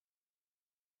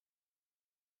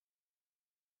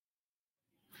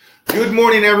Good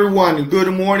morning, everyone.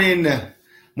 Good morning,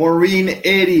 Maureen,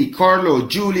 Eddie, Carlo,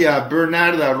 Julia,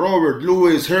 Bernarda, Robert,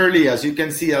 Louis, Hurley. As you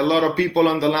can see, a lot of people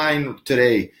on the line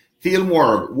today.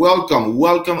 Fillmore,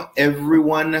 welcome,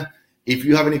 everyone. If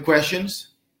you have any questions,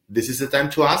 this is the time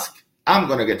to ask. I'm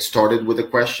going to get started with the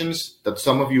questions that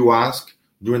some of you asked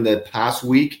during the past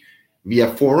week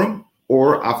via forum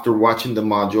or after watching the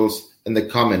modules in the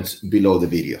comments below the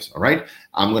videos. All right,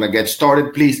 I'm going to get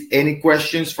started. Please, any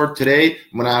questions for today?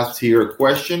 I'm going to ask here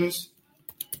questions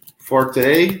for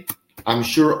today. I'm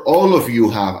sure all of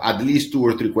you have at least 2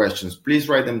 or 3 questions. Please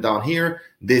write them down here.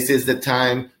 This is the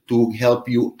time to help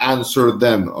you answer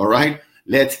them. All right,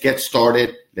 let's get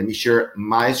started. Let me share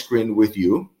my screen with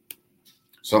you.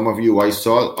 Some of you I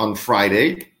saw on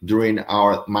Friday during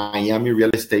our Miami real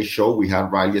estate show. We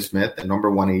had Riley Smith, the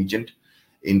 #1 agent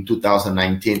in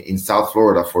 2019 in South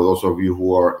Florida, for those of you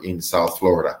who are in South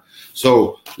Florida.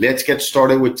 So let's get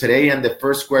started with today. And the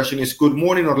first question is, good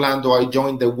morning, Orlando. I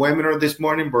joined the webinar this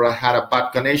morning, but I had a bad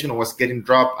connection and was getting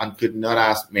dropped and could not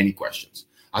ask many questions.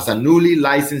 As a newly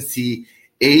licensee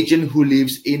agent who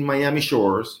lives in Miami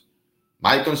Shores,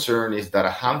 my concern is that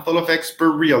a handful of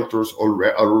expert realtors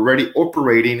are already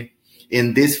operating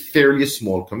in this fairly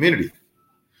small community.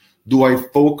 Do I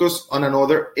focus on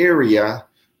another area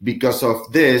because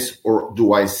of this, or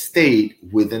do I stay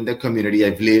within the community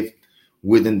I've lived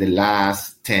within the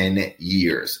last 10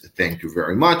 years? Thank you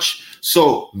very much.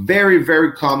 So very,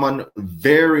 very common,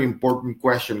 very important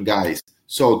question, guys.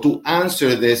 So to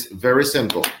answer this, very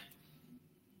simple.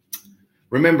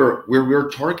 Remember, where we're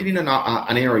targeting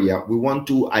an area, we want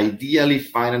to ideally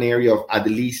find an area of at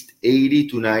least 80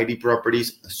 to 90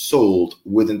 properties sold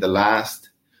within the last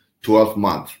 12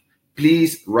 months.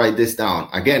 Please write this down.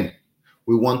 Again,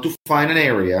 we want to find an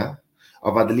area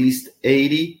of at least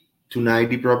 80 to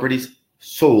 90 properties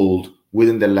sold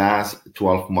within the last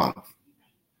 12 months.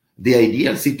 The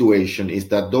ideal situation is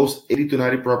that those 80 to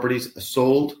 90 properties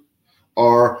sold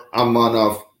are among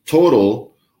of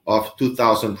total of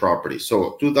 2,000 properties.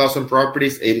 So 2,000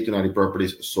 properties, 80 to 90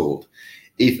 properties sold.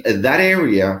 If that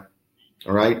area,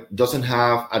 all right, doesn't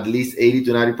have at least 80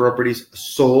 to 90 properties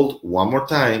sold, one more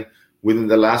time, within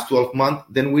the last 12 months,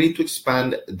 then we need to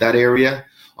expand that area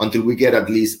until we get at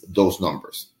least those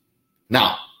numbers.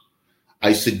 Now,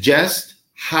 I suggest,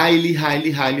 highly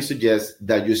suggest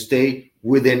that you stay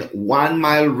within 1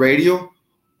 mile radius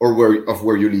of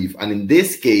where you live. And in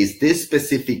this case, this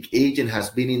specific agent has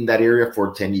been in that area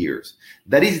for 10 years.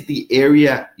 That is the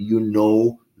area you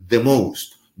know the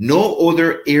most. No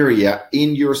other area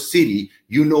in your city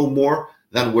you know more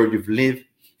than where you've lived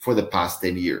for the past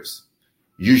 10 years.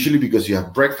 Usually because you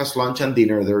have breakfast, lunch, and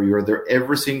dinner there. You're there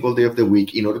every single day of the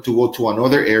week. In order to go to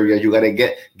another area, you got to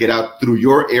get out through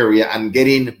your area and get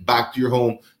in back to your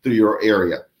home through your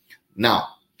area. Now,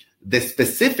 the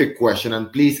specific question,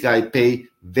 and please, guys, pay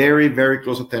very, very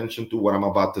close attention to what I'm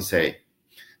about to say.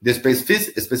 The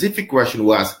specific question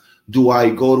was, do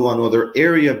I go to another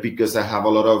area because I have a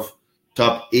lot of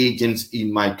top agents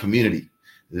in my community?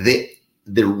 The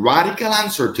radical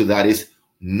answer to that is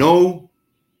no.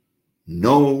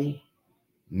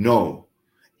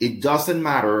 It doesn't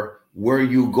matter where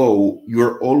you go,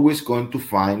 you're always going to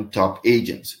find top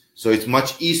agents. So it's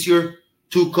much easier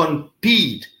to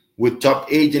compete with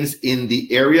top agents in the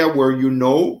area where you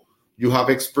know you have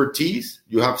expertise,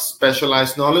 you have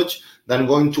specialized knowledge, than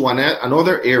going to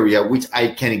another area which I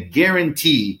can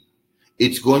guarantee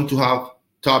it's going to have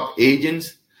top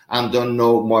agents and don't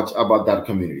know much about that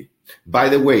community. By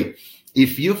the way,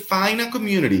 if you find a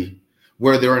community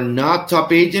where there are not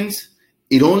top agents,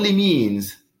 it only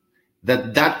means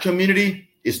that that community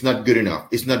is not good enough.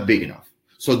 It's not big enough.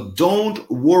 So don't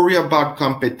worry about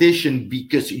competition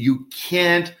because you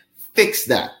can't fix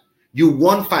that. You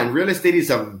won't find. Real estate is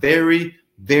a very,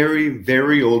 very,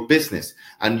 very old business,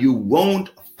 and you won't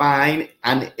find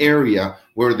an area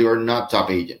where there are not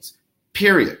top agents,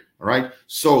 period. All right.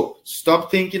 So stop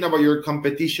thinking about your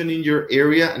competition in your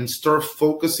area and start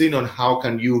focusing on how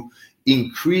can you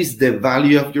increase the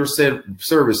value of your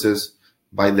services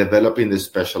by developing the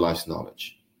specialized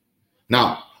knowledge.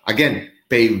 Now, again,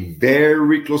 pay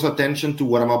very close attention to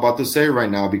what I'm about to say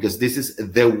right now, because this is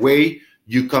the way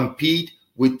you compete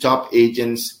with top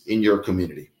agents in your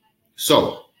community.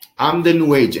 So I'm the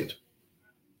new agent.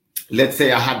 Let's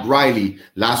say I had Riley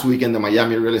last week in the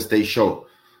Miami real estate show,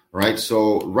 right?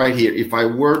 So right here, if I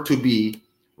were to be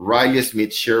Riley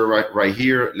Smith, share right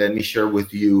here, let me share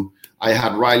with you. I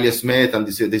had Riley Smith, and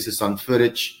this is some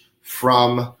footage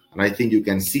from, and I think you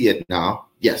can see it now.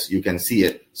 Yes, you can see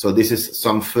it. So this is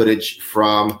some footage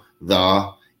from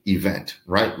the event,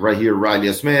 right? Right here,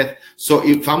 Riley Smith. So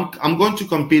if I'm going to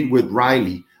compete with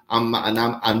Riley, I'm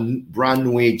a brand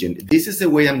new agent. This is the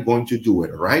way I'm going to do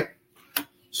it, all right?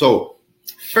 So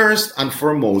first and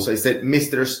foremost, I said,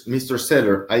 Mr.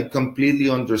 Seller, I completely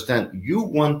understand. You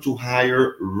want to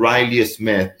hire Riley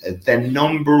Smith, the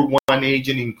number one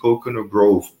agent in Coconut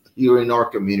Grove here in our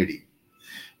community.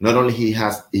 Not only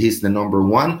he's the number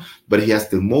one, but he has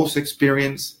the most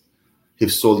experience.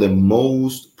 He's sold the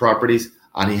most properties,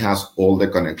 and he has all the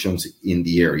connections in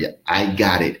the area. I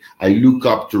got it. I look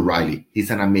up to Riley. He's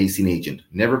an amazing agent.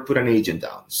 Never put an agent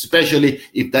down, especially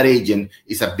if that agent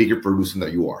is a bigger producer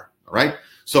than you are. All right.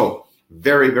 So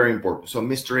very, very important. So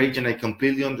Mr. Agent, I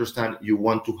completely understand you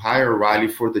want to hire Riley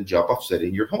for the job of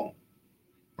selling your home.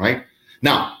 Right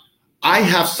now, I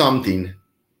have something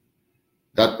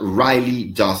that Riley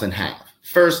doesn't have.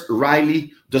 First,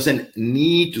 Riley doesn't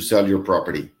need to sell your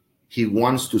property. He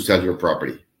wants to sell your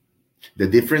property. The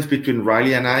difference between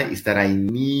Riley and I is that I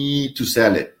need to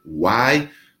sell it. Why?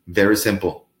 Very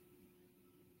simple.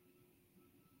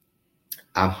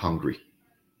 I'm hungry.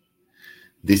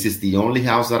 This is the only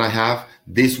house that I have.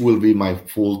 This will be my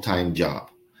full-time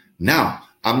job. Now,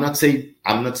 I'm not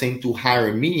saying to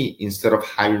hire me instead of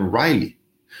hiring Riley.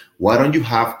 Why don't you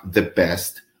have the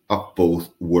best of both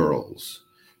worlds?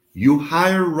 You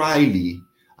hire Riley,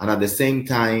 and at the same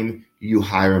time, you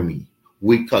hire me.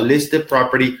 We list the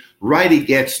property. Riley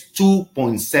gets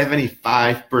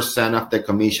 2.75% of the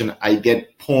commission. I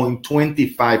get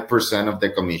 0.25% of the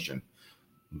commission.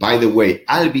 By the way,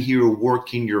 I'll be here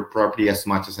working your property as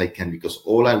much as I can, because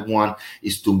all I want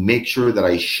is to make sure that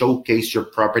I showcase your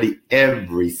property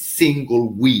every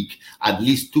single week, at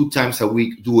least 2 times a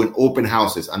week, doing open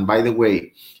houses. And by the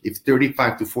way, if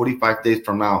 35 to 45 days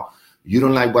from now, you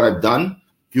don't like what I've done,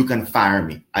 you can fire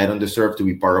me. I don't deserve to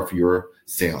be part of your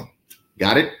sale.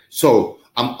 Got it? So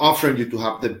I'm offering you to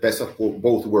have the best of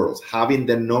both worlds, having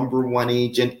the number one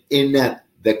agent in the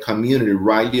community,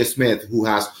 Riley Smith, who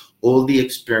has all the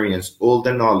experience, all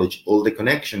the knowledge, all the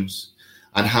connections,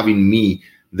 and having me,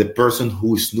 the person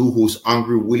who's new, who's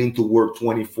hungry, willing to work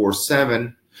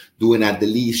 24/7, doing at the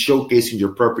least, showcasing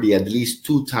your property at least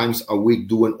 2 times a week,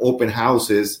 doing open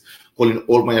houses, calling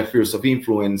all my affairs of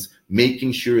influence,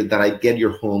 making sure that I get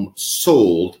your home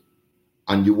sold,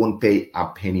 and you won't pay a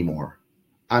penny more.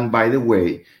 And by the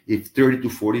way, if 30 to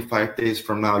 45 days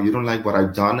from now, you don't like what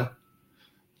I've done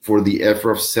for the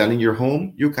effort of selling your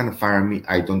home, you can fire me.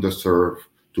 I don't deserve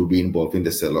to be involved in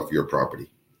the sale of your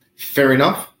property. Fair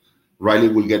enough. Riley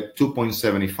will get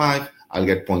 2.75. I'll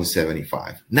get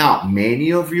 0.75. Now,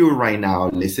 many of you right now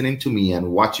listening to me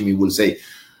and watching me will say,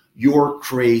 you're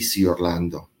crazy,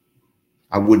 Orlando.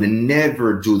 I would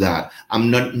never do that. I'm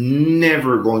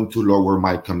never going to lower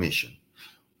my commission.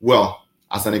 Well,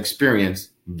 as an experience,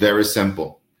 very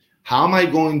simple. How am I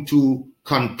going to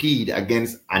compete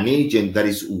against an agent that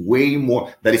is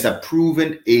that is a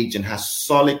proven agent, has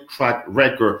solid track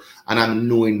record, and I'm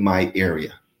new in my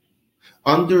area?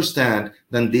 Understand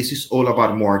that this is all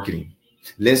about marketing.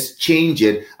 Let's change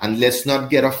it, and let's not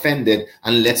get offended,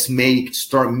 and let's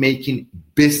start making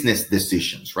business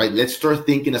decisions, right? Let's start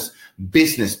thinking as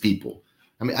business people.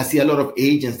 I mean, I see a lot of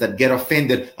agents that get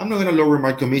offended. I'm not going to lower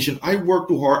my commission. I work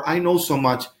too hard. I know so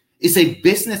much. It's a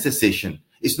business decision.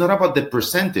 It's not about the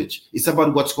percentage. It's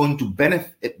about what's going to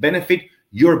benefit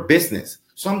your business.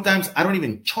 Sometimes I don't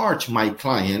even charge my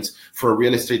clients for a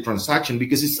real estate transaction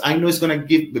because I know it's going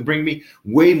to bring me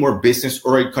way more business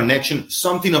or a connection,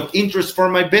 something of interest for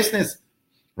my business,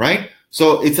 right?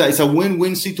 So it's a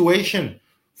win-win situation.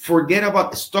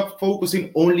 Stop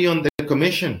focusing only on the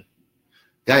commission.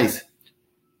 Guys,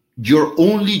 your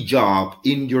only job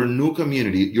in your new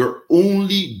community, your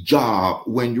only job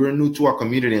when you're new to a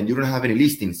community and you don't have any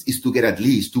listings is to get at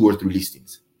least 2 or 3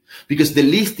 listings. Because the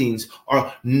listings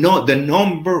are not the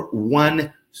number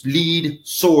one lead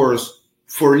source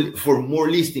for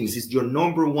more listings. It's your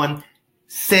number one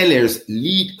seller's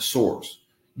lead source.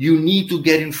 You need to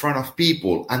get in front of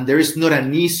people, and there is not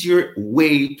an easier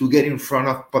way to get in front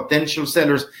of potential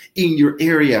sellers in your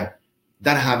area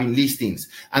than having listings.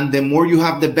 And the more you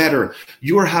have, the better.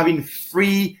 You are having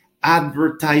free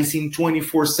advertising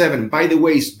 24/7. By the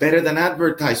way, it's better than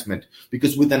advertisement,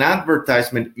 because with an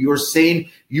advertisement, you're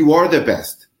saying you are the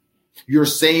best. You're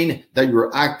saying that you're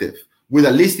active. With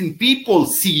a listing, people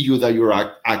see you that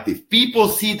you're active. People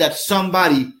see that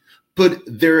somebody put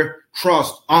their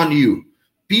trust on you.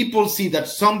 People see that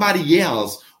somebody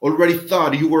else already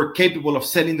thought you were capable of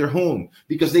selling their home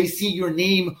because they see your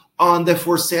name on the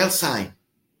for sale sign.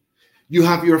 You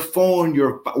have your phone,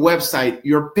 your website,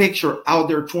 your picture out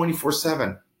there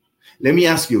 24/7. Let me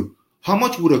ask you, how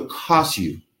much would it cost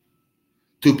you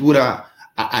to put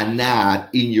an ad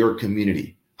in your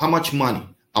community? How much money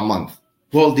a month?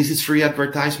 Well, this is free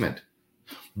advertisement.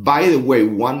 By the way,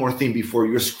 one more thing before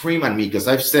you scream at me, because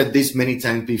I've said this many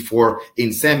times before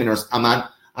in seminars, I'm at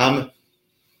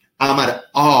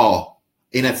awe,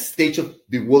 in a stage of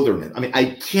bewilderment. I mean,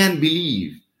 I can't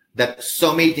believe that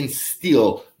some agents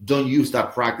still don't use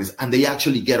that practice and they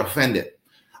actually get offended.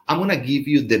 I'm going to give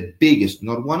you the biggest,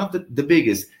 not one of the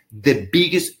biggest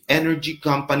energy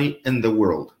company in the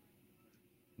world.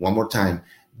 One more time,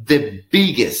 the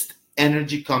biggest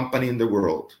energy company in the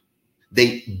world.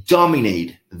 They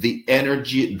dominate the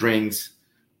energy drinks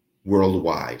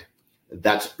worldwide.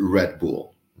 That's Red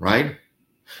Bull, right?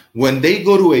 When they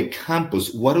go to a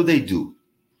campus, what do?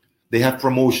 They have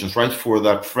promotions, right, for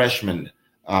the freshman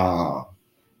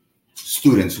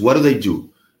students. What do?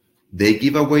 They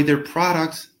give away their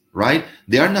products, right?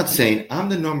 They are not saying, I'm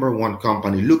the number one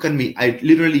company. Look at me. I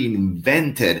literally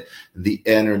invented the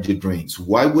energy drinks.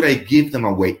 Why would I give them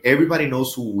away? Everybody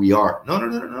knows who we are.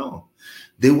 No.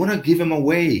 They want to give them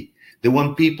away. They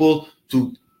want people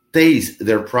to taste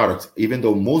their products, even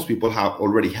though most people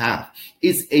already have.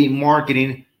 It's a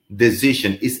marketing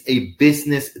decision. It's a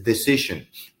business decision.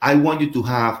 I want you to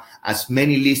have as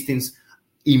many listings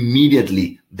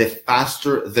immediately. The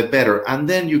faster, the better. And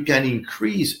then you can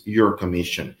increase your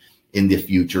commission in the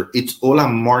future. It's all a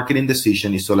marketing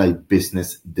decision. It's all a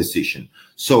business decision.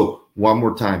 So one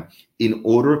more time,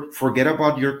 forget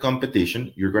about your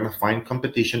competition. You're going to find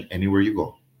competition anywhere you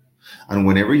go. And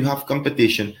whenever you have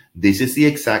competition, this is the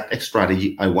exact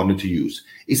strategy I wanted to use.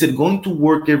 Is it going to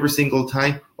work every single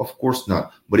time? Of course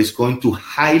not. But it's going to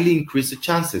highly increase the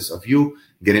chances of you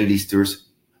getting listings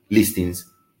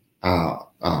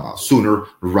sooner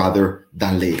rather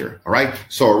than later. All right.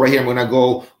 So right here, I'm going to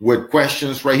go with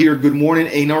questions right here. Good morning.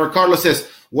 Einar Carlos says,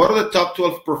 what are the top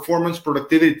 12 performance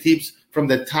productivity tips from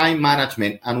the time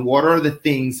management? And what are the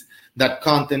things that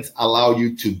contents allow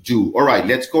you to do? All right,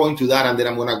 let's go into that. And then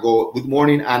I'm going to go, good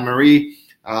morning, Anne-Marie.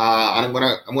 And I'm going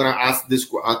to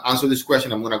answer this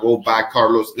question. I'm going to go back,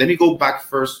 Carlos. Let me go back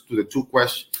first to the two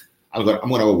questions. I'm going to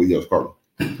go with yours, Carlos.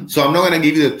 So I'm not going to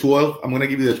give you the 12. I'm going to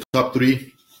give you the top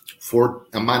 3 for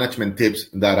management tips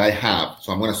that I have.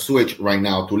 So I'm going to switch right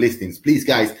now to listings. Please,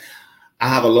 guys, I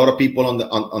have a lot of people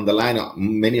on the line.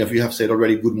 Many of you have said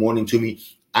already good morning to me.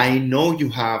 I know you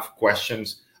have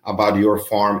questions about your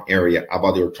farm area,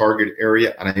 about your target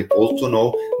area. And I also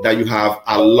know that you have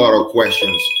a lot of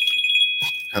questions.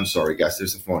 I'm sorry, guys,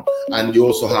 there's a phone. And you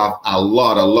also have a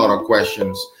lot of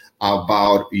questions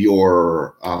about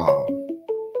your,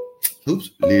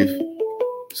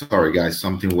 sorry, guys,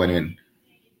 something went in.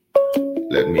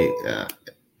 Let me,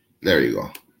 there you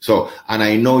go. So, and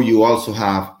I know you also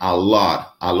have a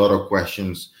lot of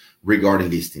questions regarding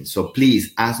listings. So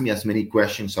please ask me as many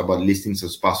questions about listings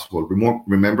as possible.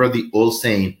 Remember the old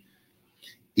saying,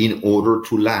 in order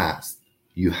to last,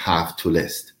 you have to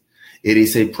list. It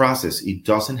is a process. It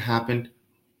doesn't happen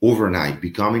overnight.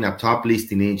 Becoming a top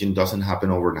listing agent doesn't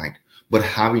happen overnight. But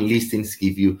having listings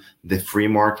give you the free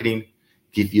marketing,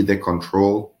 give you the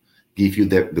control, give you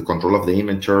the control of the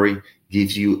inventory,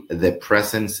 gives you the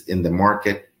presence in the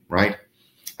market, right?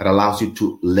 It allows you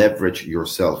to leverage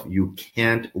yourself. You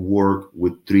can't work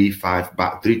with 3, 4,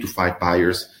 5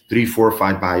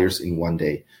 buyers in one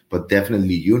day. But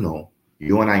definitely, you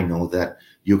and I know that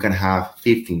you can have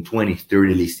 15, 20,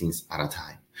 30 listings at a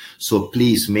time. So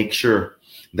please make sure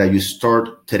that you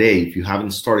start today, if you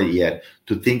haven't started yet,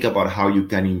 to think about how you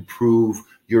can improve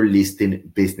your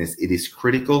listing business. It is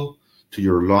critical to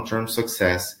your long-term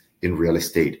success in real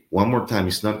estate. One more time,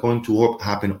 it's not going to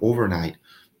happen overnight.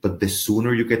 But the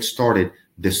sooner you get started,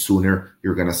 the sooner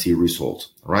you're going to see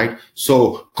results. All right.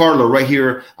 So, Carlo, right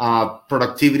here,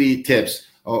 productivity tips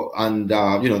and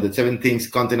the 7 things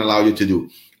content allow you to do.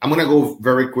 I'm going to go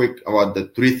very quick about the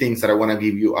 3 things that I want to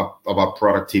give you about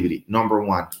productivity. Number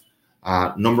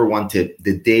one tip,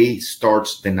 the day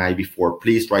starts the night before.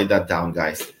 Please write that down,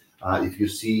 guys. If you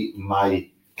see my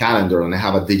calendar, and I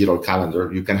have a digital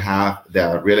calendar, you can have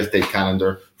the real estate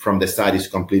calendar from the site. It's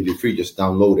completely free. Just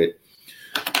download it.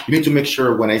 You need to make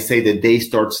sure when I say the day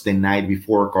starts the night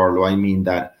before, Carlo, I mean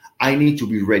that I need to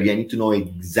be ready. I need to know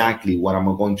exactly what I'm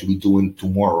going to be doing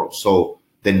tomorrow. So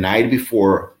the night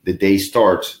before the day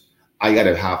starts, I got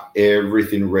to have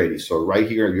everything ready. So right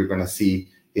here, you're going to see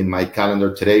in my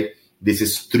calendar today, this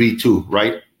is 3-2,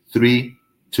 right?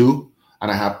 3-2.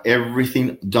 And I have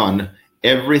everything done,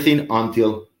 everything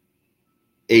until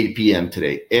 8 p.m.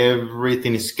 today.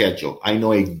 Everything is scheduled. I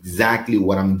know exactly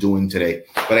what I'm doing today,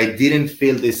 but I didn't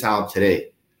fill this out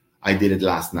today. I did it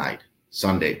last night,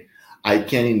 Sunday. I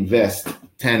can invest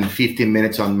 10, 15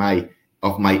 minutes of my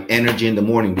energy in the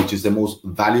morning, which is the most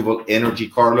valuable energy,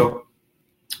 Carlo.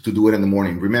 to do it in the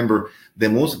morning. Remember, the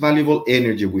most valuable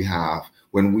energy we have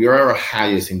when we are our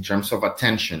highest in terms of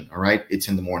attention, all right, it's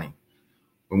in the morning,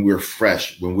 when we're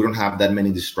fresh, when we don't have that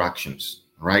many distractions,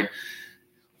 all right?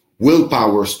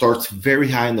 Willpower starts very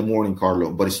high in the morning,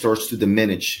 Carlo, but it starts to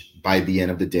diminish by the end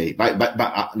of the day.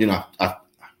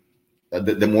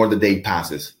 The more the day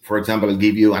passes. For example, I'll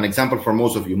give you an example for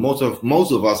most of you. Most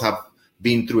of us have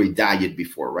been through a diet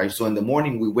before, right? So in the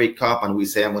morning we wake up and we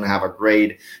say, I'm going to have a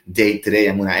great day today.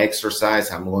 I'm going to exercise.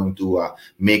 I'm going to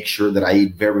make sure that I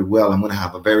eat very well. I'm going to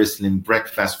have a very slim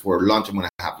breakfast for lunch. I'm going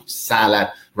to have salad,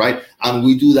 right? And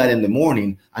we do that in the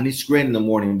morning, and it's great in the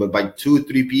morning. But by 2,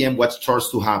 3 p.m., what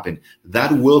starts to happen?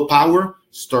 That willpower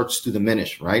starts to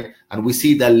diminish, right? And we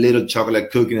see that little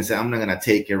chocolate cookie and say, I'm not going to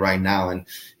take it right now. And,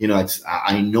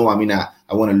 I know,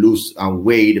 I want to lose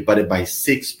weight, but by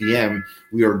 6 p.m.,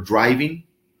 we are driving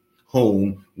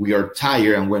home, we are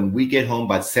tired. And when we get home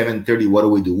by 7:30,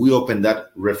 what do? We open that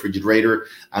refrigerator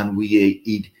and we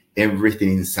eat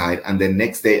everything inside. And then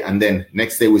next day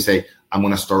we say, I'm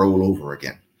going to start all over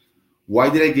again. Why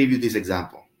did I give you this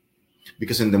example?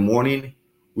 Because in the morning,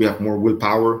 we have more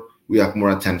willpower, we have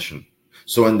more attention.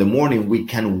 So in the morning, we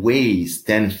can waste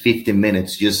 10, 15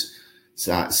 minutes just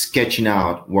sketching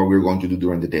out what we're going to do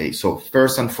during the day. So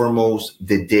first and foremost,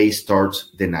 the day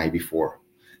starts the night before.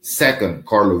 Second,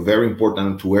 Carlo, very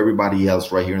important to everybody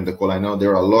else right here in the call. I know there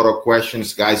are a lot of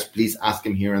questions, guys. Please ask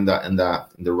them here in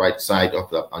the right side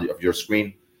of your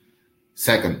screen.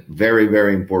 Second, very,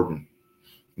 very important.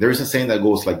 There is a saying that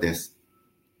goes like this: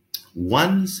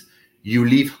 once you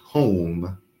leave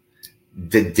home,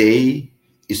 the day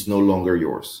is no longer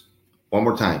yours. One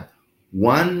more time.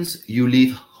 Once you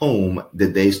leave home, the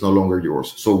day is no longer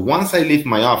yours. So once I leave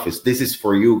my office, this is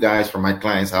for you guys, for my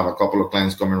clients. I have a couple of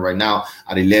clients coming right now.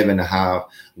 At 11, I have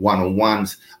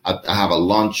one-on-ones. I have a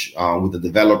lunch with the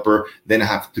developer. Then I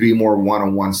have 3 more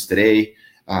one-on-ones today.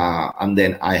 And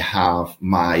then I have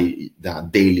my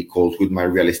daily calls with my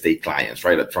real estate clients,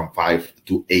 right? From 5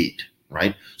 to 8,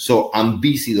 right? So I'm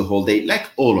busy the whole day, like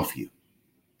all of you.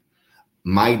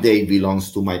 My day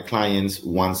belongs to my clients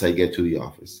once I get to the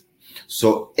office.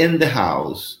 So in the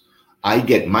house, I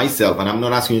get myself, and I'm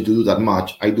not asking you to do that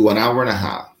much, I do an hour and a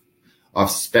half of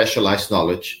specialized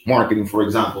knowledge. Marketing, for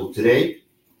example, today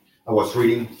I was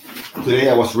reading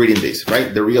this,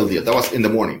 right? The Real Deal. That was in the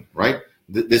morning, right?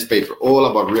 This paper, all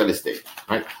about real estate,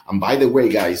 right? And by the way,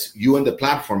 guys, you on the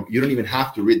platform, you don't even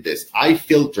have to read this. I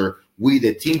filter,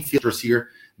 the team filters here,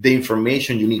 the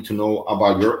information you need to know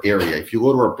about your area. If you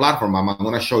go to our platform, I'm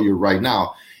going to show you right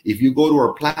now. If you go to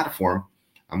our platform,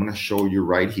 I'm going to show you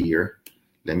right here.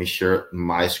 Let me share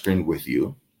my screen with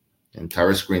you,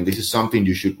 entire screen. This is something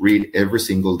you should read every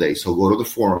single day. So go to the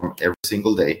forum every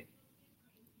single day.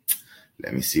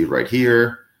 Let me see right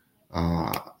here.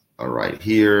 Right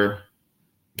here,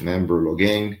 member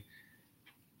login.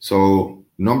 So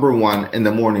number 1, in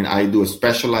the morning, I do a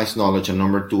specialized knowledge. And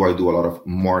number 2, I do a lot of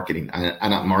marketing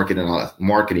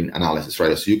analysis,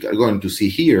 right? So you're going to see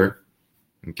here,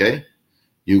 okay?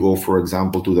 You go, for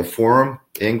example, to the forum,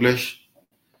 English,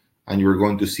 and you're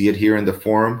going to see it here in the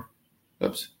forum.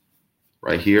 Oops,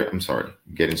 right here. I'm sorry,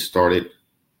 getting started.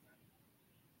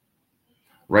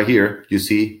 Right here, you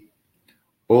see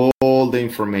all the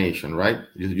information, right?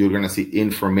 You're going to see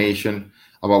information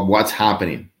about what's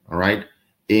happening, all right,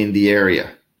 in the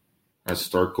area. Let's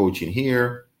start coaching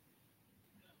here.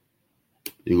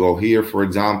 You go here, for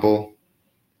example,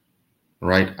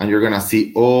 right? And you're going to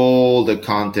see all the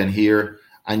content here.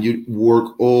 And you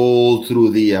work all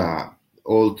through the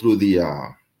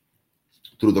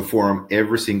forum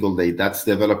every single day. That's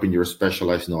developing your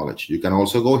specialized knowledge. You can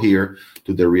also go here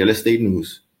to the real estate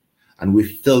news, and we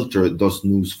filter those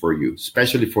news for you,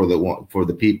 especially for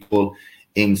the people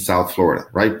in South Florida,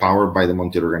 right? Powered by the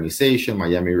Montiel organization,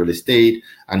 Miami Real Estate,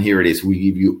 and here it is. We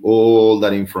give you all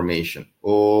that information,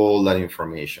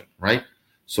 right?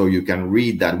 So you can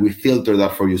read that. We filter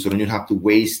that for you, so you don't have to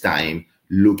waste time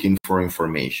looking for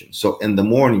information. So in the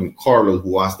morning, Carlos,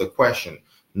 who asked the question,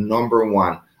 number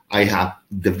 1,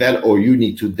 you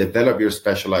need to develop your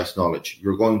specialized knowledge.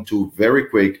 You're going to very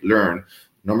quick learn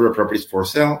number of properties for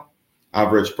sale,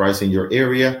 average price in your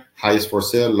area, highest for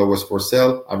sale, lowest for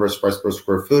sale, average price per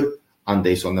square foot, and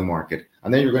days on the market.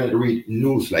 And then you're going to read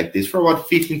news like this for about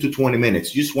 15 to 20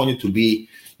 minutes. You just want it to be,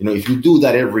 if you do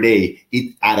that every day,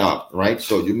 it add up, right?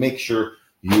 So you make sure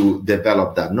you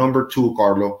develop that. Number 2,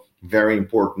 Carlo, very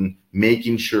important,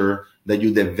 making sure that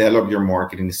you develop your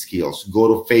marketing skills. Go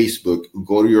to Facebook,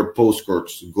 go to your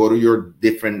postcards, go to your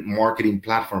different marketing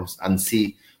platforms and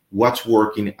see what's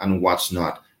working and what's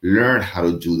not. Learn how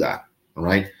to do that, all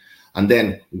right? And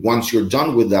then once you're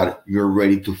done with that, you're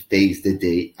ready to face the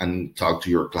day and talk to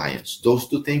your clients. Those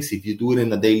two things, if you do it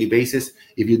on a daily basis,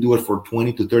 if you do it for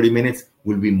 20 to 30 minutes,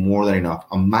 will be more than enough.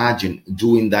 Imagine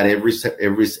doing that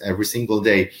every single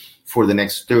day for the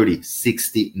next 30,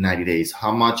 60, 90 days.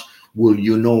 How much will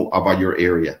you know about your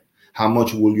area? How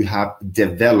much will you have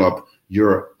developed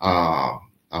your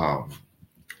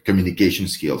communication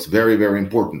skills? Very, very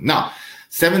important. Now,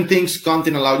 7 things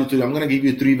content allows you to do. I'm going to give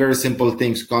you 3 very simple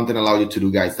things content allows you to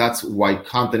do, guys. That's why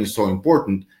content is so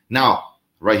important. Now,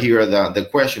 right here are the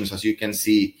questions, as you can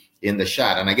see in the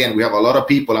chat. And again, we have a lot of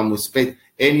people. I'm going to split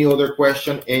any other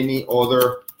question,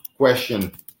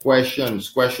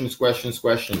 questions.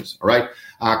 All right.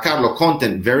 Carlo,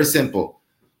 content, very simple.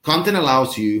 Content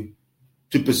allows you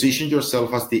to position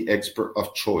yourself as the expert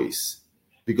of choice.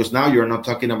 Because now you're not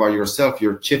talking about yourself.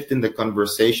 You're shifting the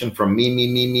conversation from me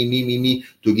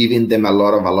to giving them a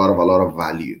lot of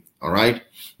value. All right.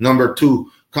 Number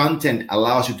 2, content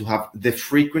allows you to have the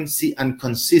frequency and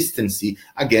consistency,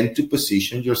 again, to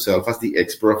position yourself as the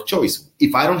expert of choice.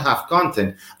 If I don't have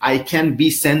content, I can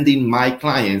be sending my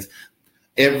clients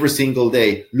every single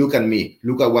day. Look at me.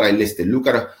 Look at what I listed. Look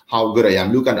at how good I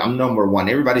am. Look at, I'm number 1.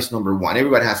 Everybody's number 1.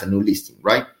 Everybody has a new listing,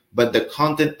 right? But the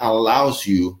content allows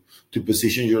you to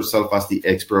position yourself as the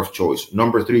expert of choice.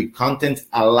 Number 3, content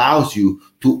allows you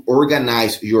to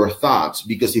organize your thoughts,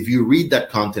 because if you read that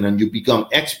content and you become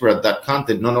expert at that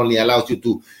content, not only allows you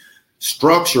to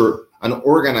structure and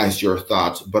organize your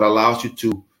thoughts, but allows you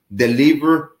to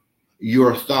deliver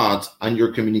your thoughts and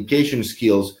your communication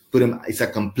skills, put them, it's a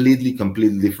completely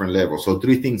different level. So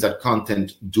 3 things that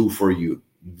content do for you.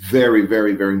 Very,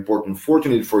 very, very important.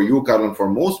 Fortunately for you, Carlo, and for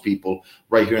most people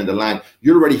right here in the line,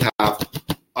 you already have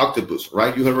Octopus,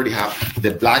 right? You already have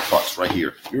the black box right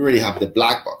here. You already have the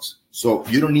black box. So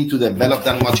you don't need to develop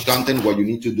that much content. What you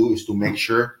need to do is to make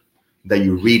sure that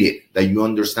you read it, that you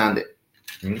understand it.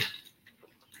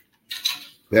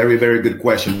 Very, very good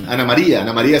question. Ana Maria,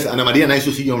 nice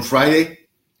to see you on Friday.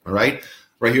 All right.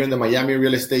 Right here in the Miami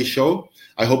Real Estate Show.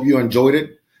 I hope you enjoyed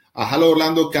it. Hello,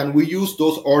 Orlando. Can we use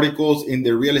those articles in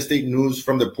the real estate news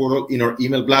from the portal in our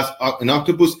email blast in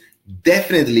Octopus?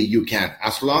 Definitely you can,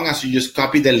 as long as you just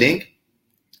copy the link,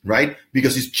 right?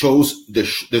 Because it shows the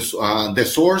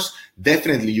source.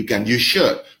 Definitely you can. You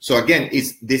should. So again,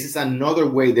 this is another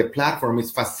way the platform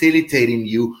is facilitating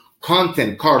you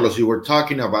content, Carlos, you were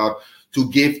talking about, to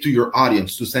give to your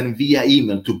audience, to send via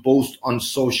email, to post on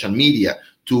social media,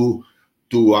 to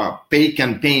pay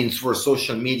campaigns for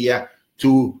social media,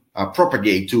 to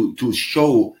propagate, to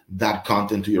show that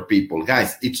content to your people.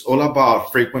 Guys, it's all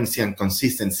about frequency and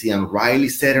consistency. And Riley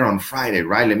said it on Friday,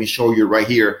 right? Let me show you right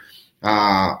here.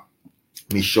 Let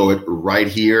me show it right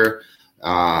here.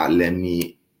 Let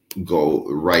me go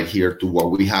right here to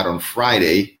what we had on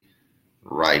Friday,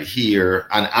 right here.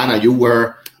 And Anna, you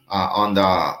were in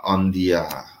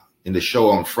the show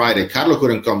on Friday. Carlos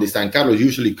couldn't come this time. Carlos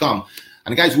usually come.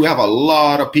 And guys, we have a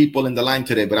lot of people in the line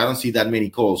today, but I don't see that many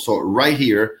calls. So right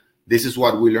here, this is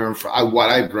what we learned from what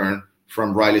I've learned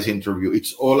from Riley's interview.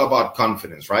 It's all about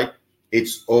confidence, right?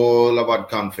 It's all about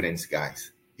confidence,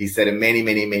 guys. He said it many,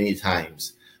 many, many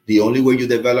times. The only way you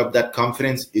develop that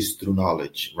confidence is through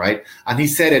knowledge, right? And he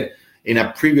said it in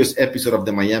a previous episode of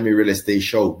the Miami Real Estate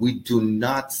Show. We do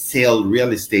not sell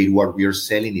real estate. What we are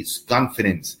selling is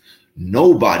confidence.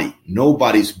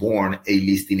 Nobody's born a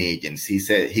listing agent. He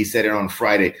said it on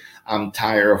Friday. I'm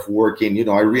tired of working.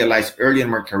 I realized early in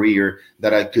my career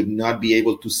that I could not be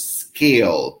able to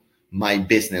scale my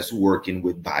business working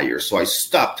with buyers. So I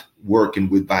stopped working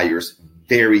with buyers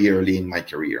very early in my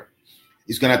career.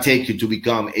 It's going to take you to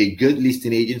become a good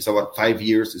listing agent. It's about 5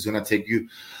 years. It's going to take you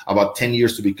about 10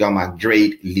 years to become a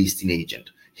great listing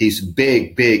agent. He's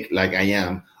big, like I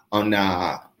am, on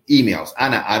emails.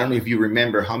 Anna, I don't know if you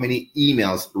remember how many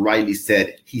emails Riley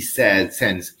said he sends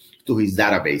to his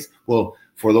database. Well,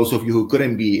 for those of you who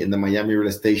couldn't be in the Miami Real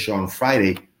Estate Show on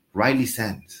Friday, Riley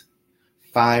sends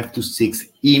 5 to 6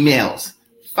 emails.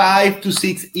 5 to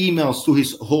 6 emails to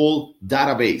his whole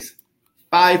database.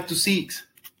 5 to 6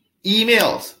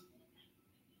 emails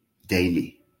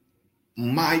daily.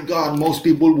 My God, most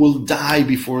people will die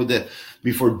before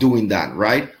doing that,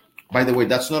 right? By the way,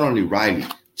 that's not only Riley.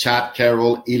 Chad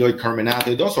Carroll, Eloy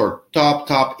Carmenate, those are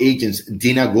top agents.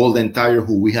 Dina Goldentire,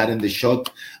 who we had in the show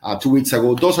 2 weeks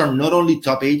ago, those are not only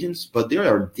top agents, but they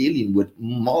are dealing with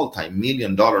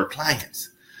multi-million-dollar clients.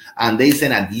 And they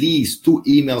send at least 2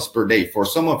 emails per day. For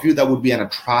some of you, that would be an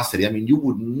atrocity. I mean, you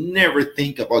would never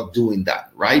think about doing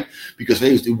that, right? Because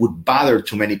it would bother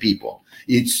too many people.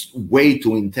 It's way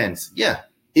too intense. Yeah,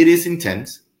 it is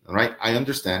intense, all right? I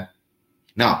understand.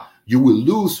 Now, you will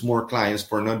lose more clients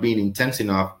for not being intense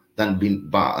enough than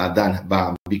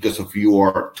because of you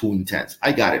are too intense.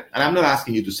 I got it. And I'm not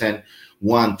asking you to send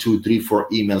 1, 2, 3, 4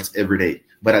 emails every day,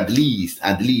 but at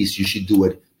least you should do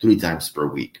it 3 times per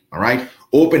week. All right.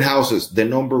 Open houses, the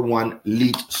number one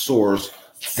lead source,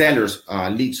 sellers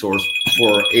lead source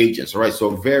for agents. All right.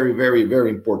 So very, very, very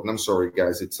important. I'm sorry,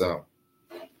 guys. It's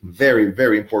very,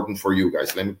 very important for you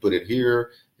guys. Let me put it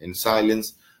here in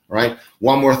silence. All right.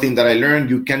 One more thing that I learned,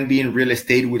 you can be in real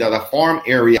estate without a farm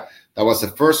area. That was the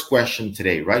first question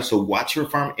today, right? So watch your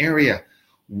farm area.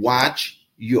 Watch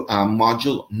your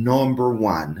module number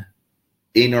 1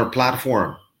 in our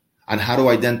platform and how to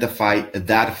identify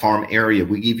that farm area.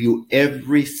 We give you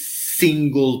every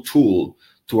single tool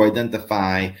to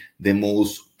identify the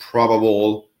most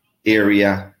probable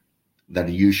area that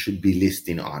you should be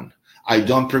listing on. I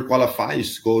don't pre-qualify.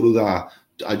 Just go to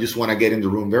I just want to get in the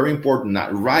room. Very important.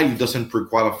 Riley doesn't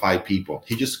pre-qualify people.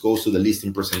 He just goes to the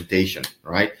listing presentation,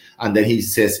 right? And then he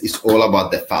says it's all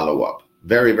about the follow-up.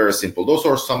 Very, very simple. Those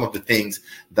are some of the things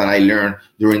that I learned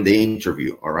during the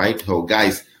interview, all right? So,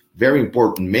 guys, very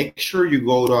important. Make sure you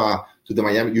go to the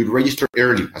Miami. You register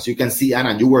early. As you can see,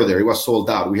 Anna, you were there. It was sold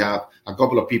out. We have a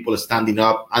couple of people standing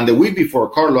up. And the week before,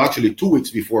 Carlo, actually 2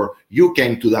 weeks before you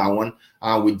came to that one,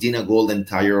 with Dina Golden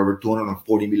Tire, over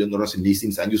 $240 million in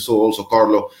listings. And you saw also,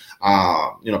 Carlo,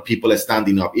 people are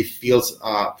standing up. It fills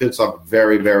up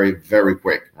very, very, very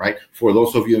quick, right? For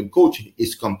those of you in coaching,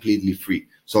 it's completely free.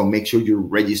 So make sure you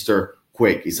register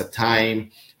quick. It's a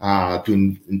time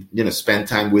to spend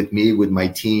time with me, with my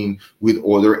team, with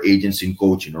other agents in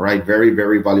coaching, all right? Very,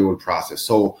 very valuable process.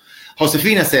 So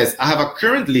Josefina says, I have a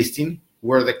current listing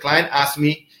where the client asked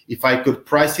me if I could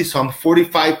price it some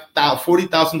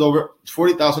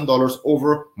 $40,000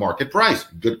 over market price.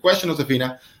 Good question,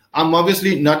 Josefina. I'm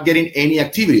obviously not getting any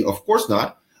activity. Of course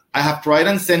not. I have tried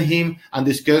and sent him and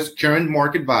discussed current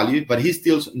market value, but he's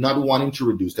still not wanting to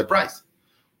reduce the price.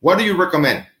 What do you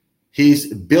recommend?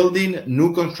 He's building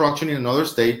new construction in another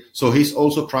state, so he's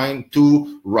also trying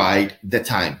to ride the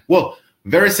time. Well,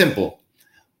 very simple.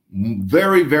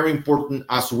 Very, very important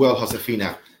as well,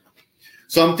 Josefina.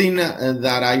 Something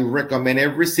that I recommend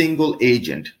every single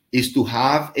agent is to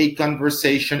have a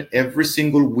conversation every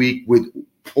single week with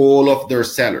all of their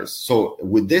sellers. So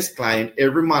with this client,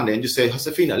 every Monday, and you say,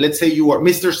 Josefina, let's say you are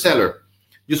Mr. Seller.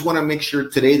 Just want to make sure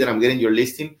today that I'm getting your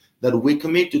listing, that we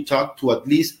commit to talk to at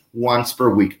least once per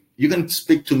week. You can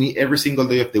speak to me every single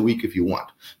day of the week if you want.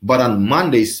 But on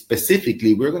Mondays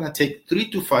specifically, we're going to take 3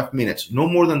 to 5 minutes, no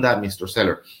more than that, Mr.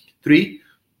 Seller, 3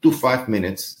 to 5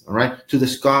 minutes, all right, to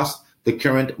discuss the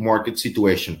current market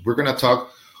situation. We're going to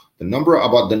talk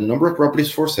about the number of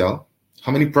properties for sale,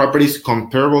 how many properties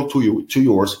comparable to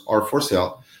yours are for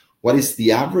sale, what is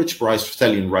the average price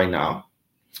selling right now,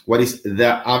 what is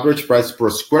the average price per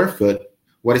square foot,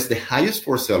 what is the highest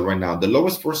for sale right now, the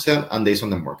lowest for sale, and days on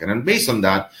the market. And based on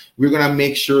that, we're going to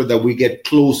make sure that we get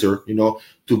closer,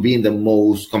 to being the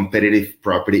most competitive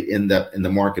property in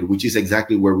the market, which is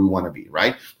exactly where we want to be,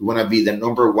 right? We want to be the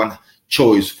number one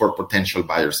choice for potential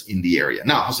buyers in the area.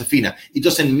 Now, Josefina, it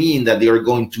doesn't mean that they are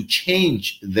going to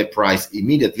change the price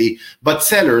immediately, but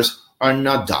sellers are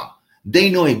not dumb. They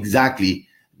know exactly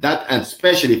that, and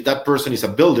especially if that person is a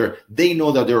builder, they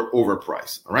know that they're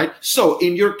overpriced, all right? So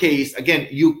in your case, again,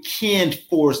 you can't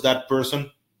force that person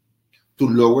to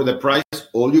lower the price.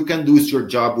 All you can do is your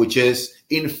job, which is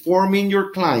informing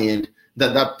your client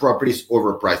that that property is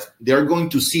overpriced. They're going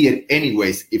to see it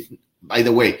anyways. If, by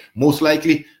the way, most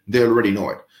likely they already know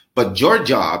it. But your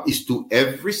job is to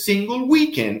every single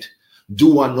weekend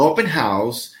do an open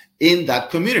house in that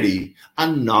community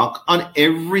and knock on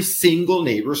every single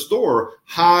neighbor's door.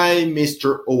 Hi,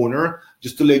 Mr. Owner.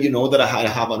 Just to let you know that I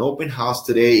have an open house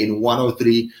today in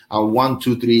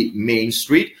 123 Main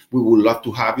Street. We would love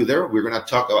to have you there. We're going to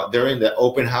talk about there in the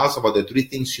open house about the 3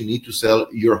 things you need to sell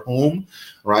your home,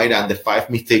 right? And the 5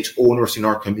 mistakes owners in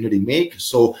our community make.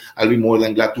 So I'll be more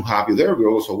than glad to have you there. We're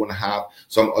also going to have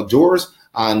some outdoors,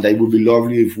 and it would be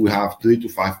lovely if we have 3 to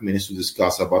 5 minutes to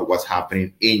discuss about what's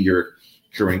happening in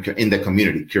the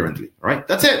community currently. All right,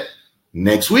 that's it.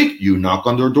 Next week, you knock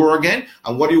on their door again.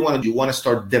 And what do you want to do? You want to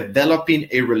start developing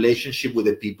a relationship with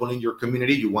the people in your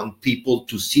community. You want people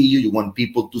to see you. You want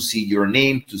people to see your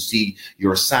name, to see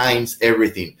your signs,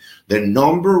 everything. The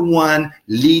number one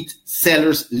lead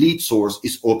source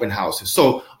is open houses.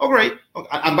 So, all right.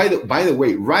 And by the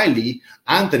way, Riley,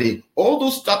 Anthony, all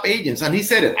those top agents, and he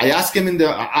said it. I asked him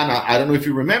Anna, I don't know if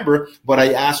you remember, but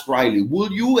I asked Riley, will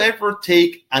you ever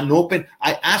take an open?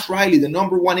 I asked Riley, the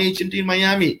number one agent in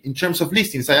Miami in terms of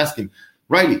listings. I asked him,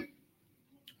 Riley,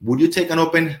 would you take an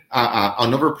open,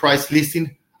 an overpriced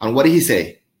listing? And what did he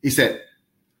say? He said,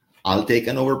 I'll take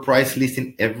an overpriced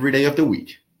listing every day of the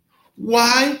week.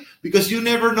 Why? Because you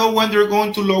never know when they're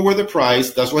going to lower the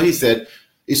price. That's what he said.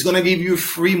 It's going to give you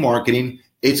free marketing.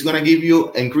 It's going to give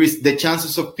you increase the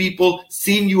chances of people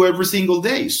seeing you every single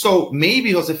day. So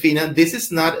maybe, Josefina, this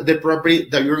is not the property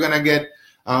that you're going to get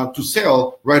to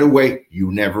sell right away.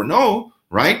 You never know,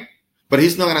 right? But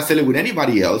he's not going to sell it with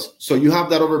anybody else. So you have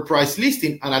that overpriced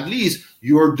listing, and at least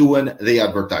you're doing the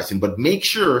advertising. But make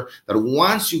sure that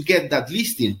once you get that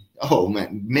listing,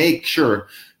 make sure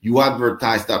you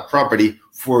advertise that property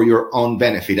for your own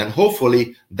benefit. And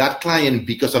hopefully that client,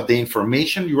 because of the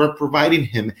information you are providing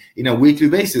him in a weekly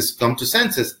basis, come to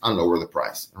senses and lower the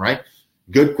price. All right.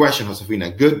 Good question,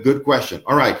 Josefina. Good question.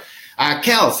 All right.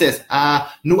 Kel says,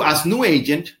 as new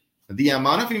agent, the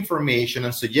amount of information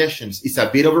and suggestions is a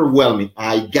bit overwhelming.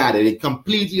 I got it. I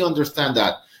completely understand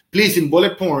that. Please, in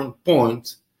bullet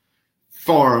point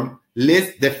form,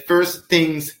 list the first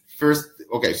things first.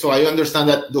 Okay, so I understand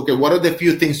that. Okay, what are the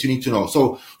few things you need to know?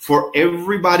 So for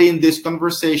everybody in this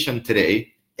conversation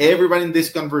today,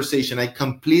 I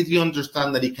completely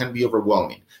understand that it can be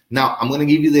overwhelming. Now, I'm going to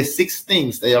give you the 6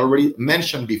 things that I already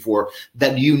mentioned before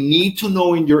that you need to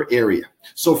know in your area.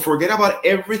 So forget about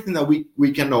everything that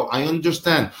we can know. I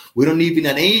understand we don't live in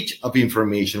an age of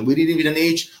information. We live in an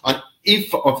age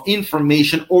of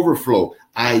information overflow.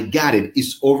 I got it.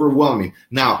 It's overwhelming.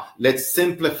 Now, let's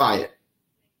simplify it.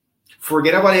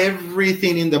 Forget about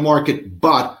everything in the market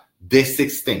but the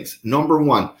 6 things. Number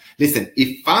 1, listen,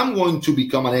 if I'm going to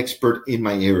become an expert in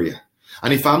my area,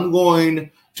 and if I'm going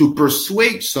to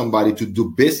persuade somebody to do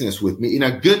business with me in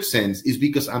a good sense, is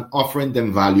because I'm offering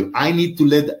them value. They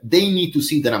need to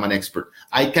see that I'm an expert.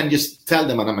 I can just tell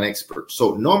them I'm an expert.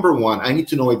 So number 1, I need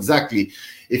to know exactly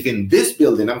if in this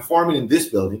building, I'm farming in this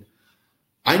building,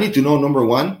 I need to know, number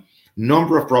 1,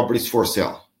 number of properties for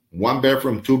sale. 1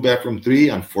 bedroom, 2 bedroom, 3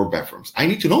 and 4 bedrooms. I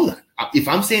need to know that. If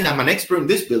I'm saying I'm an expert in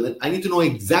this building, I need to know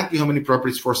exactly how many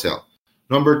properties for sale.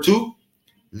 Number 2,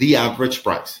 the average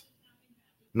price.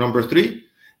 Number 3,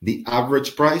 the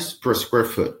average price per square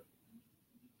foot.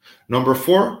 Number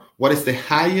 4, what is the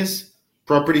highest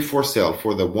property for sale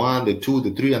for the 1, the 2,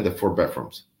 the 3, and the 4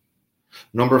 bedrooms?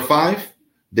 Number 5,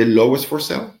 the lowest for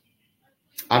sale.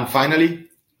 And finally,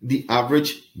 the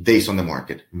average days on the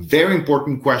market. Very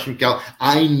important question, Kelly.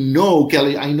 I know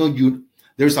you.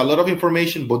 There's a lot of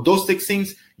information, but those 6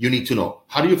 things you need to know.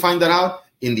 How do you find that out?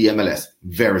 In the MLS.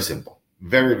 Very simple.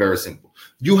 Very, very simple.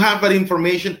 You have that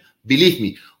information. Believe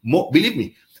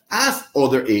me. Ask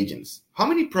other agents. How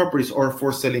many properties are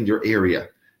for sale in your area?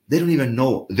 They don't even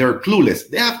know. They're clueless.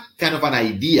 They have kind of an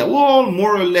idea. Well,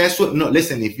 more or less. No,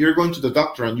 listen, if you're going to the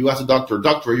doctor and you ask the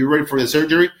doctor, are you ready for the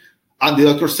surgery? And the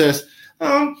doctor says,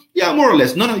 yeah, more or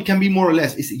less. No, it can be more or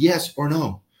less. It's yes or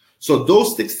no. So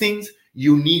those 6 things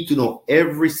you need to know.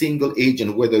 Every single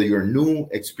agent, whether you're new,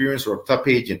 experienced, or top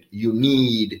agent, you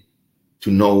need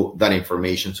to know that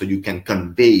information so you can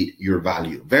convey your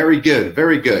value. Very good.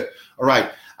 Very good. All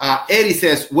right. Eddie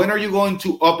says, when are you going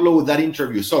to upload that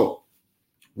interview? So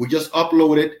we just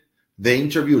uploaded the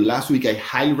interview last week. I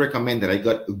highly recommend it. I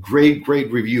got great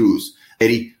reviews.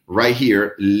 Eddie, right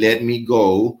here, let me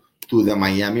go to the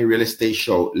Miami Real Estate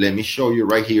Show. Let me show you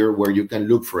right here where you can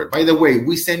look for it. By the way,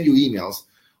 we send you emails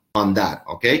on that,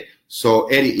 okay? So,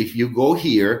 Eddie, if you go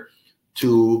here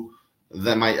to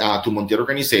the to Montiel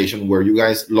Organization, where you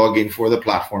guys log in for the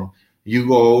platform, you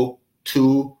go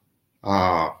to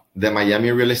the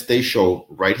Miami Real Estate Show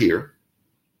right here,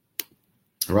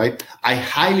 right? I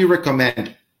highly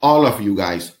recommend all of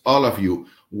you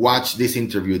watch this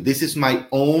interview. This is my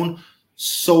own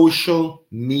social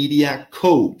media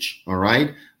coach, all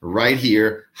right? Right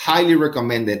here, highly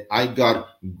recommended. I got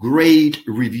great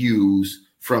reviews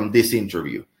from this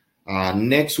interview.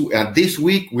 This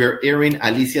week, we're airing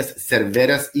Alicia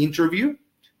Cervera's interview.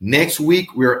 Next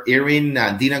week, we're airing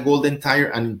Dina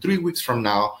Goldentire. And in 3 weeks from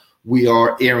now, we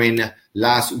are airing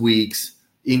last week's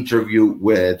interview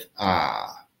with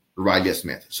Riley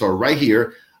Smith. So right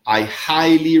here, I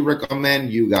highly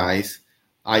recommend you guys.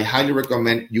 I highly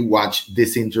recommend you watch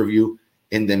this interview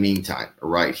in the meantime.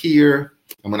 Right here,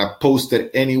 I'm going to post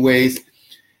it anyways.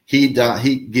 He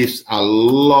gives a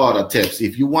lot of tips.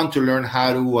 If you want to learn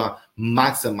how to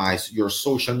maximize your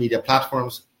social media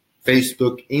platforms,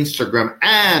 Facebook, Instagram,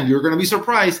 and you're going to be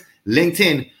surprised,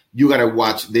 LinkedIn, you got to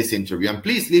watch this interview. And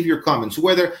please leave your comments.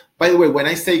 By the way, when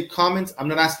I say comments, I'm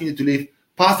not asking you to leave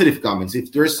positive comments.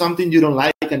 If there's something you don't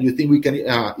like and you think we can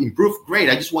improve, great.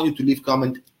 I just want you to leave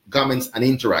comments and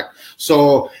interact.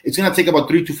 So it's going to take about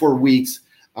 3 to 4 weeks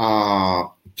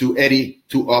to Eddie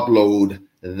to upload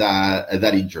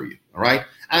that interview. All right.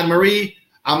 And Marie,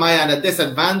 Am I at a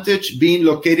disadvantage being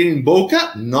located in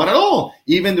Boca? Not at all.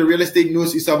 Even the real estate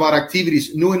news is about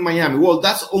activities new in Miami. Well,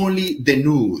 that's only the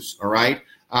news, all right?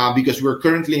 Because we're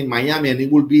currently in Miami, and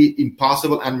it will be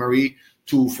impossible, Anne-Marie,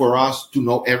 for us to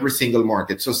know every single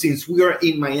market. So since we are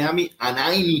in Miami and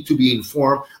I need to be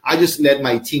informed, I just let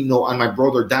my team know, and my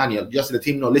brother Daniel, just let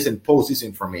him know, listen, post this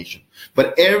information.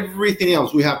 But everything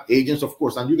else, we have agents, of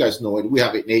course, and you guys know it. We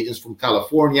have agents from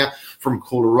California, from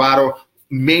Colorado,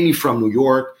 many from New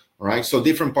York, all right? So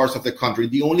different parts of the country.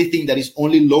 The only thing that is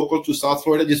only local to South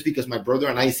Florida, just because my brother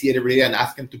and I see it every day and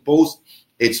ask him to post,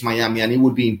 it's Miami, and it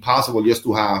would be impossible just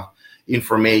to have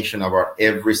information about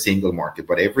every single market,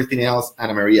 but everything else,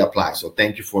 Ana Maria applies. So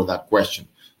thank you for that question,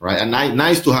 right? And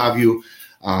nice to have you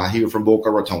here from Boca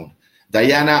Raton.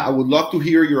 Diana, I would love to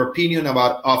hear your opinion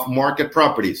about off-market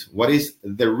properties. What is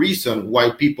the reason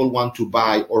why people want to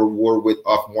buy or work with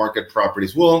off-market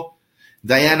properties? Well,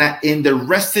 Diana, in the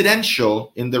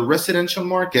residential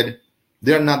market,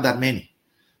 there are not that many.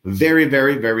 Very,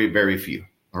 very, very, very few.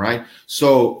 All right.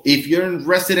 So if you're in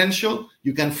residential,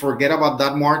 you can forget about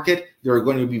that market. There are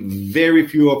going to be very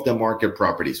few of the market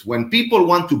properties. When people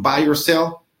want to buy or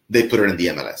sell, they put it in the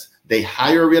MLS. They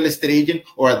hire a real estate agent,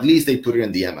 or at least they put it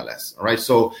in the MLS. All right.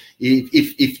 So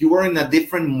if you are in a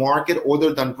different market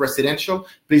other than residential,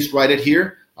 please write it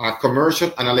here,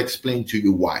 commercial, and I'll explain to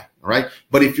you why. All right.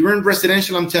 But if you're in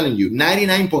residential, I'm telling you,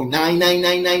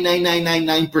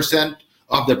 99.9999999%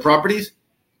 of the properties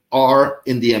are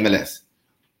in the MLS.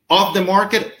 Off the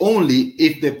market only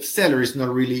if the seller is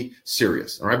not really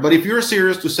serious, all right? But if you're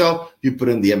serious to sell, you put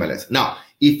in the MLS. Now,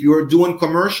 if you're doing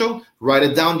commercial, write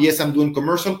it down. Yes, I'm doing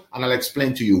commercial, and I'll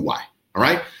explain to you why, all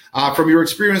right? From your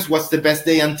experience, what's the best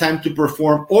day and time to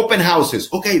perform open houses?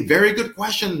 Okay, very good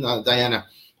question, Diana.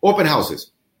 Open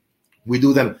houses. We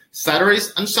do them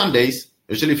Saturdays and Sundays,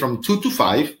 usually from 2 to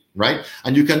 5, right?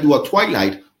 And you can do a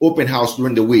twilight open house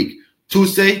during the week,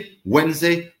 Tuesday,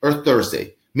 Wednesday, or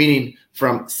Thursday, meaning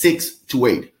from 6 to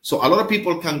 8. So a lot of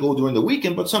people can go during the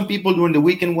weekend, but some people during the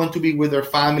weekend want to be with their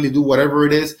family, do whatever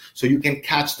it is, so you can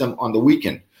catch them on the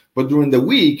weekend. But during the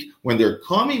week, when they're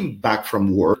coming back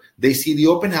from work, they see the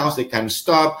open house, they can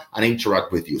stop and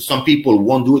interact with you. Some people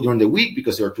won't do it during the week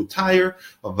because they're too tired,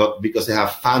 because they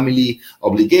have family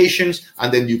obligations,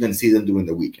 and then you can see them during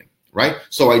the weekend, right?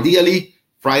 So ideally,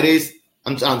 Saturdays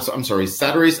and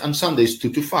Sundays, 2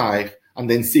 to 5, and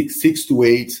then 6 to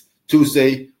 8,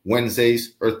 Tuesday,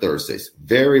 Wednesdays, or Thursdays.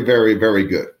 Very, very, very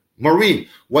good. Maureen,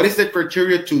 what is the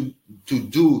criteria to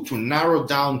narrow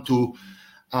down to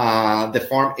the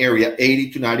farm area, 80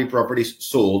 to 90 properties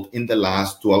sold in the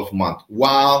last 12 months,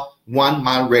 while 1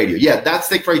 mile radius? Yeah, that's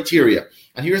the criteria.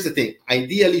 And here's the thing,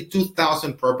 ideally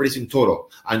 2,000 properties in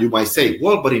total. And you might say,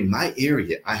 well, but in my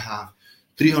area, I have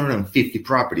 350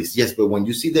 properties. Yes, but when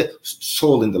you see the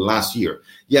sold in the last year,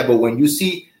 yeah, but when you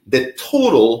see the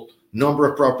total number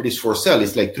of properties for sale,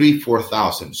 it's like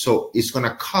 4,000. So it's going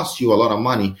to cost you a lot of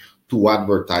money to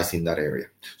advertise in that area.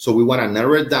 So we want to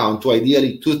narrow it down to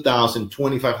ideally 2,000,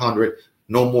 2,500,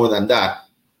 no more than that,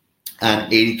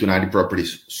 and 80 to 90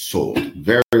 properties sold.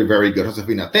 Very, very good,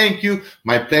 Josefina. Thank you.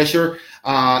 My pleasure.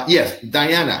 Yes,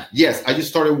 Diana. Yes, I just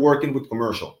started working with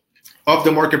commercial. Of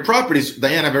the market properties,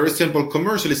 Diana, very simple.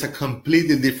 Commercial is a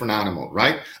completely different animal,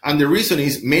 right? And the reason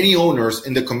is many owners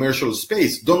in the commercial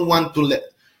space don't want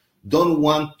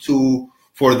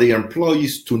for the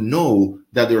employees to know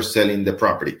that they're selling the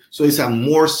property. So it's a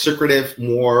more secretive,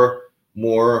 more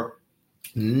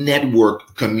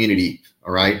network community,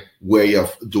 all right, way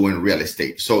of doing real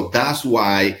estate. So that's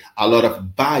why a lot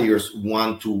of buyers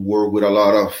want to work with a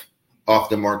lot of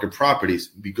the market properties,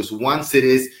 because once it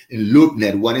is in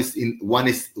LoopNet, once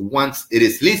it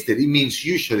is listed, it means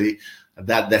usually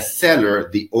that the seller,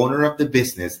 the owner of the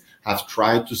business, has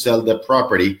tried to sell the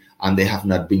property and they have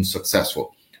not been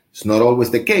successful. It's not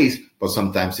always the case, but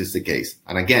sometimes it's the case.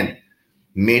 And again,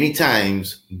 many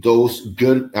times those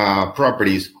good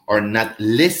properties are not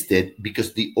listed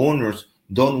because the owners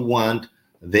don't want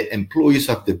the employees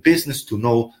of the business to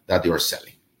know that they are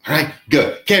selling. All right,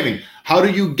 good. Kevin, how do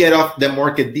you get off the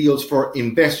market deals for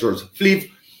investors?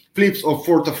 Flips of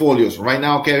portfolios. Right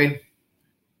now, Kevin,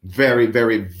 very,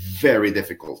 very, very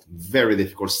difficult. Very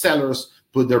difficult. Sellers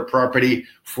put their property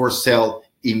for sale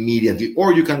immediately,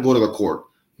 or you can go to the court.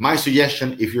 My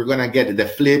suggestion, if you're going to get the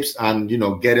flips and,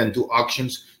 get into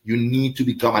auctions, you need to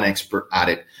become an expert at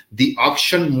it. The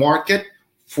auction market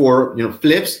for,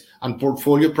 flips and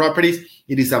portfolio properties,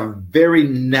 it is a very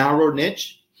narrow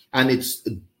niche, and it's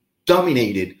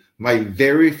dominated by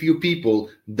very few people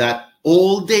that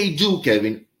all they do,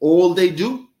 Kevin,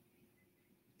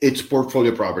 it's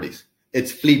portfolio properties.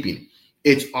 It's flipping.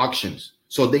 It's auctions.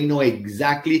 So they know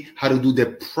exactly how to do the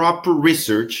proper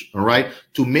research, all right,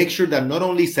 to make sure that not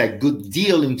only it's a good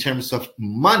deal in terms of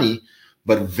money,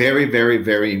 but very, very,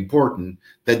 very important,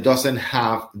 that doesn't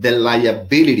have the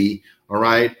liability, all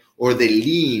right, or the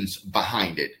liens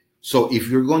behind it. So if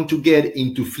you're going to get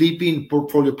into flipping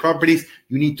portfolio properties,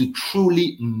 you need to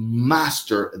truly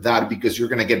master that, because you're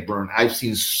going to get burned. I've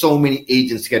seen so many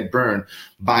agents get burned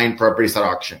buying properties at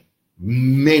auction.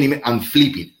 Many, and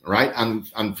flipping, right? And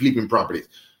flipping properties.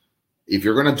 If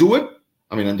you're going to do it,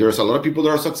 I mean, and there's a lot of people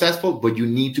that are successful, but you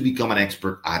need to become an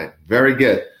expert at it. Very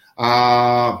good.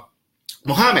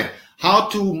 Mohammed, how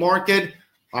to market.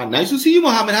 Nice to see you,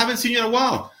 Mohammed. Haven't seen you in a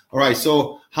while. All right.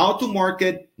 So how to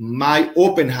market my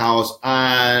open house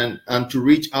and to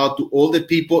reach out to all the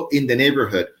people in the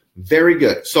neighborhood. Very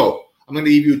good. So I'm going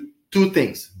to give you two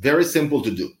things. Very simple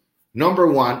to do.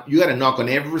 Number one, you got to knock on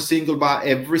every single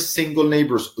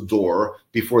neighbor's door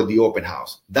before the open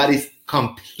house. That is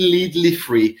completely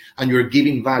free, and you're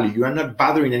giving value. You are not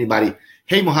bothering anybody.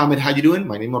 Hey, Mohammed, how you doing?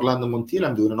 My name is Orlando Montiel.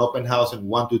 I'm doing an open house in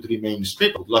 123 Main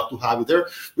Street. I would love to have you there.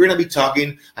 We're going to be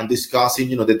talking and discussing,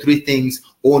 the 3 things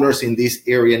owners in this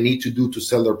area need to do to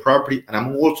sell their property. And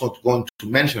I'm also going to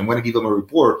mention, I'm going to give them a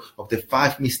report of the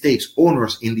 5 mistakes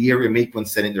owners in the area make when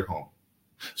selling their home.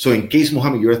 So in case,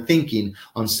 Mohammed, you're thinking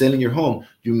on selling your home,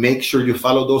 you make sure you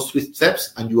follow those 3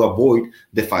 steps and you avoid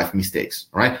the 5 mistakes.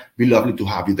 All right. Be lovely to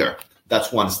have you there.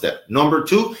 That's one step. Number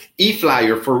 2,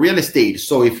 e-flyer for real estate.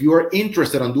 So if you are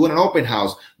interested in doing an open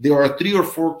house, there are 3 or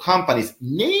 4 companies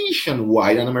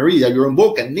nationwide, Ana Maria, you're in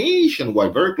Boca,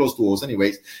 nationwide, very close to us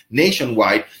anyways,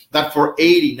 nationwide, that for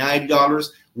 $80,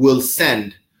 $90 will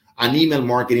send an email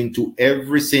marketing to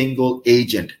every single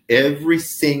agent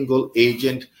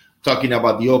talking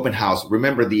about the open house.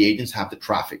 Remember, the agents have the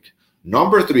traffic.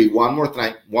 Number 3, one more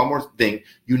thing,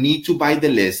 you need to buy the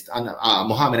list. And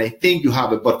Mohammed, I think you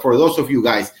have it, but for those of you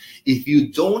guys, if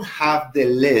you don't have the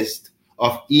list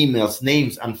of emails,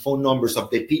 names, and phone numbers of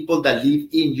the people that live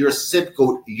in your zip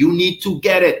code, you need to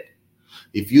get it.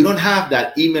 If you don't have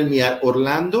that, email me at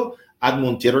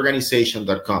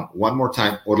orlando@montielorganization.com. One more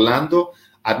time,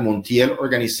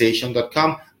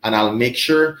 orlando@montielorganization.com. And I'll make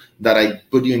sure that I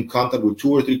put you in contact with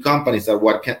 2 or 3 companies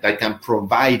that can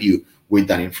provide you with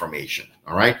that information.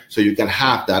 All right. So you can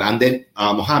have that. And then,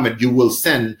 Mohammed, you will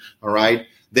send, all right,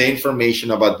 the information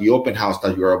about the open house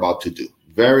that you're about to do.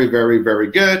 Very, very,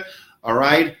 very good. All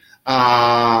right.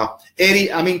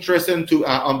 Eddie, I'm interested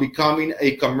on becoming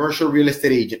a commercial real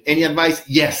estate agent. Any advice?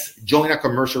 Yes. Join a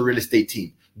commercial real estate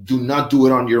team. Do not do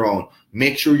it on your own.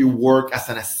 Make sure you work as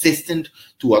an assistant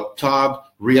to a top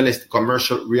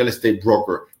commercial real estate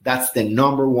broker. That's the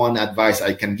number 1 advice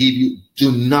I can give you.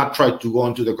 Do not try to go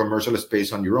into the commercial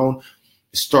space on your own.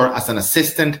 Start as an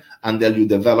assistant, and then you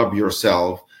develop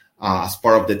yourself as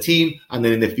part of the team. And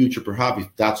then in the future, perhaps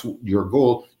if that's your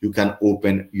goal, you can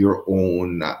open your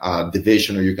own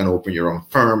division, or you can open your own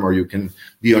firm, or you can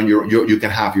be you can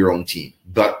have your own team.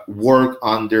 But work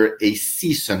under a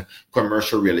seasoned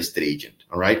commercial real estate agent.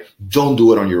 All right. Don't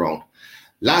do it on your own.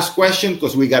 Last question,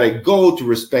 because we got to go to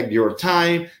respect your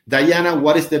time. Diana,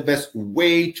 what is the best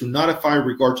way to notify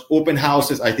regards open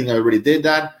houses? I think I already did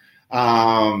that.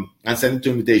 And send it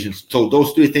to invitations. So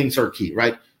those 3 things are key,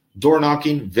 right? Door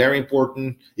knocking, very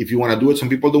important. If you want to do it, some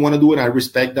people don't want to do it. I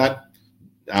respect that.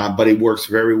 But it works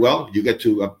very well. You get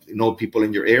to know people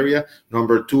in your area.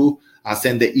 Number 2,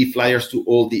 send the e-flyers to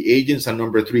all the agents. And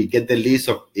number 3, get the list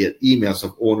of emails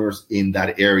of owners in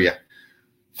that area.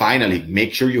 Finally,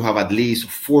 make sure you have at least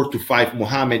 4 to 5,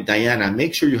 Mohammed, Diana,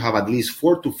 make sure you have at least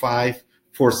 4 to 5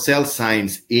 for sale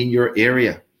signs in your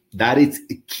area. That is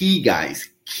key, guys.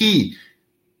 Key.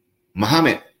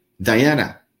 Mohammed,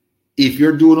 Diana, if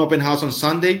you're doing open house on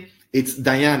Sunday, it's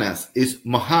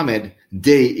Mohammed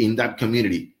Day in that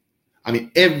community. I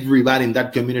mean, everybody in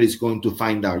that community is going to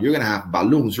find out. You're going to have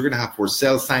balloons. You're going to have for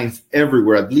sale signs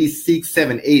everywhere, at least 6,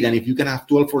 7, 8. And if you can have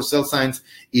 12 for sale signs,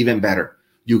 even better.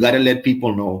 You got to let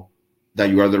people know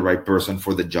that you are the right person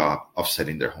for the job of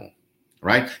selling their home.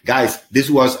 Right? Guys,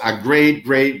 this was a great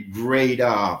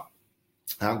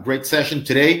session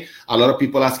today. A lot of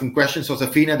people asking questions.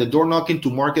 Josefina, the door knocking to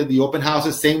market the open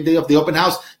houses, same day of the open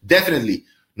house? Definitely.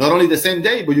 Not only the same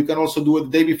day, but you can also do it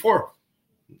the day before.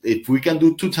 If we can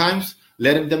do 2 times,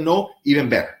 letting them know, even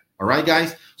better. All right,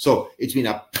 guys? So it's been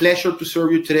a pleasure to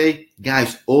serve you today.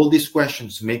 Guys, all these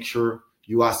questions, make sure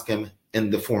you ask them in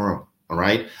the forum. All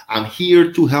right. I'm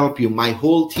here to help you. My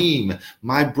whole team,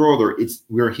 my brother,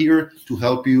 we're here to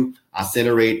help you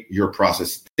accelerate your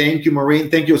process. Thank you, Maureen.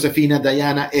 Thank you, Josefina,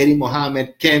 Diana, Eddie,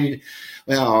 Mohammed, Kevin.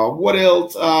 What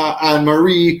else? Anne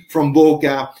Marie from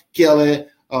Boca, Kelly,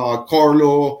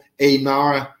 Carlo,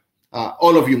 Aymar,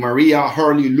 all of you, Maria,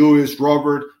 Harley, Louis,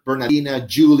 Robert, Bernardina,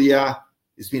 Julia.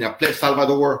 It's been a pleasure,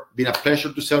 Salvador. Been a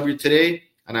pleasure to serve you today,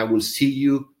 and I will see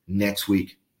you next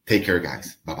week. Take care,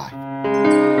 guys.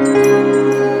 Bye-bye.